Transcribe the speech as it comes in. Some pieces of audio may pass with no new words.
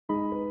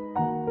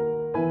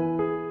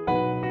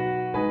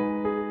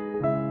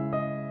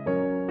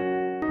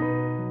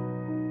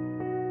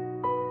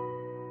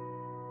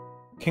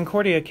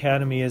Concordia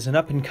Academy is an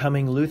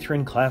up-and-coming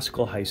Lutheran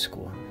classical high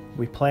school.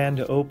 We plan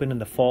to open in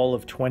the fall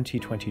of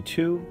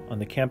 2022 on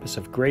the campus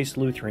of Grace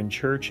Lutheran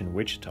Church in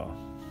Wichita.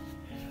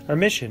 Our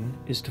mission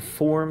is to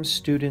form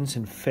students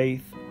in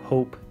faith,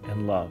 hope,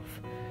 and love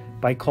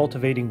by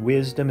cultivating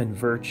wisdom and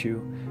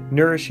virtue,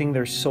 nourishing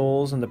their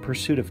souls in the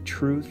pursuit of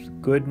truth,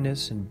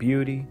 goodness, and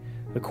beauty,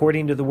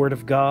 according to the Word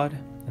of God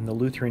and the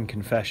Lutheran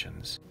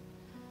confessions.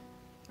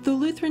 The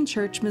Lutheran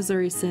Church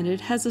Missouri Synod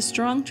has a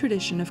strong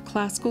tradition of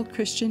classical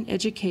Christian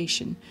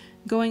education,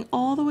 going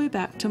all the way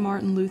back to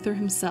Martin Luther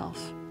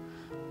himself.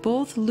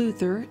 Both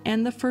Luther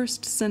and the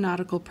first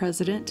synodical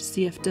president,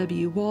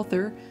 C.F.W.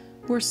 Walther,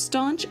 were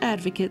staunch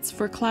advocates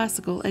for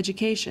classical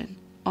education,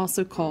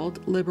 also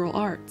called liberal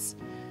arts,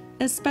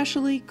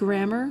 especially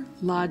grammar,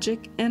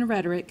 logic, and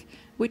rhetoric,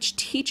 which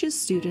teaches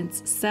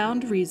students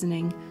sound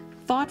reasoning,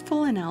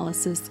 thoughtful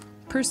analysis,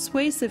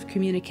 persuasive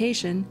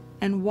communication,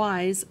 and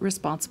wise,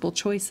 responsible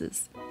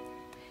choices.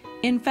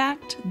 In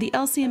fact, the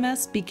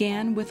LCMS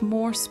began with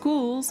more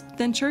schools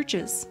than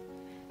churches.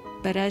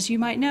 But as you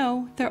might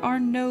know, there are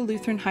no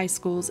Lutheran high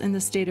schools in the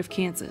state of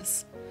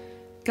Kansas.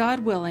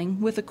 God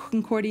willing, with the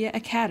Concordia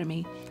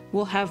Academy,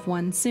 we'll have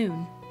one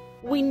soon.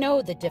 We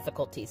know the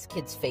difficulties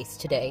kids face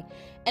today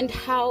and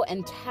how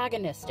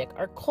antagonistic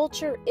our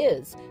culture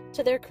is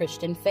to their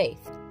Christian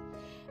faith.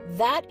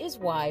 That is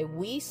why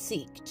we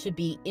seek to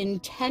be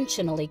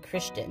intentionally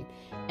Christian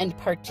and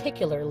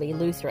particularly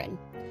Lutheran.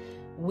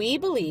 We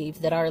believe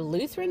that our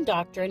Lutheran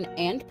doctrine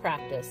and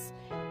practice,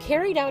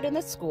 carried out in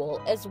the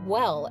school as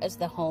well as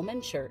the home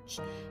and church,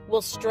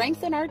 will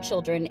strengthen our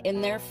children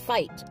in their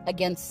fight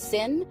against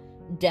sin,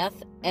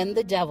 death, and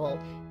the devil,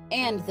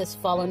 and this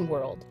fallen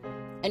world.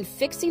 And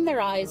fixing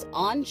their eyes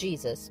on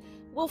Jesus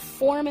will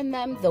form in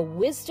them the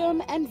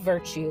wisdom and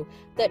virtue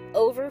that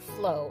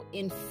overflow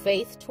in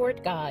faith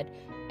toward God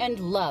and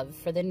love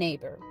for the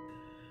neighbor.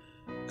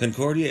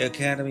 Concordia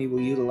Academy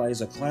will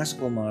utilize a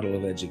classical model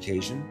of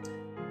education.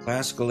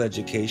 Classical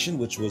education,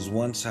 which was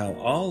once how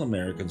all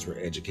Americans were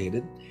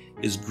educated,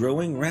 is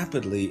growing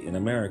rapidly in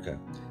America,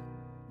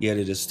 yet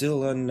it is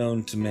still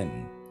unknown to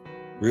many.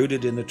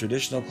 Rooted in the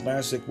traditional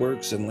classic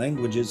works and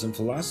languages and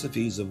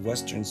philosophies of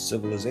Western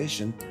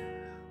civilization,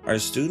 our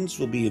students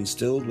will be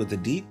instilled with a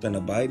deep and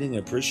abiding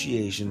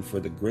appreciation for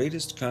the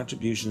greatest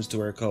contributions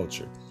to our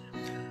culture.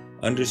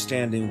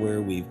 Understanding where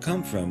we've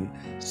come from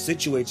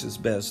situates us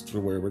best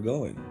for where we're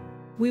going.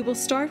 We will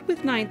start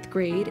with 9th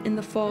grade in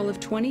the fall of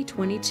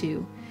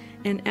 2022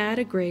 and add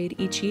a grade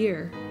each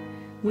year.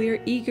 We are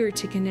eager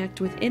to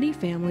connect with any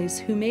families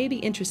who may be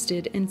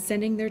interested in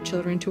sending their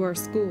children to our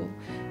school,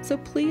 so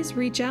please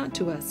reach out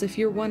to us if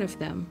you're one of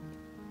them.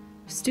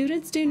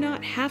 Students do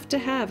not have to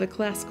have a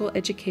classical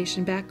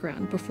education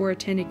background before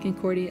attending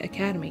Concordia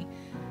Academy,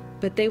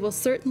 but they will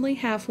certainly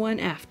have one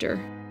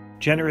after.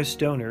 Generous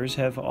donors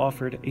have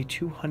offered a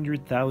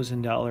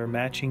 $200,000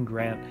 matching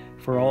grant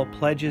for all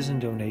pledges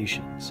and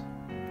donations.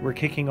 We're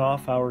kicking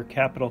off our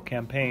capital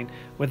campaign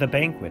with a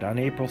banquet on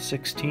April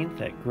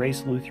 16th at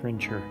Grace Lutheran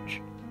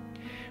Church.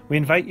 We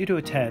invite you to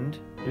attend.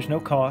 There's no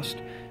cost,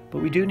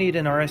 but we do need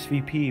an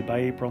RSVP by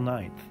April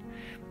 9th,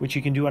 which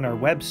you can do on our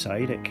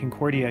website at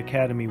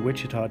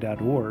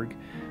concordiaacademywichita.org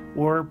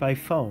or by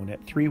phone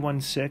at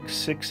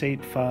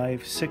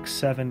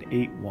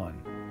 316-685-6781.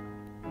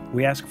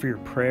 We ask for your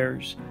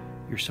prayers,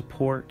 your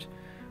support.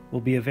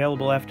 We'll be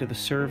available after the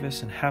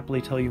service and happily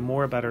tell you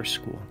more about our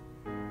school.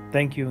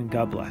 Thank you and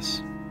God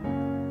bless.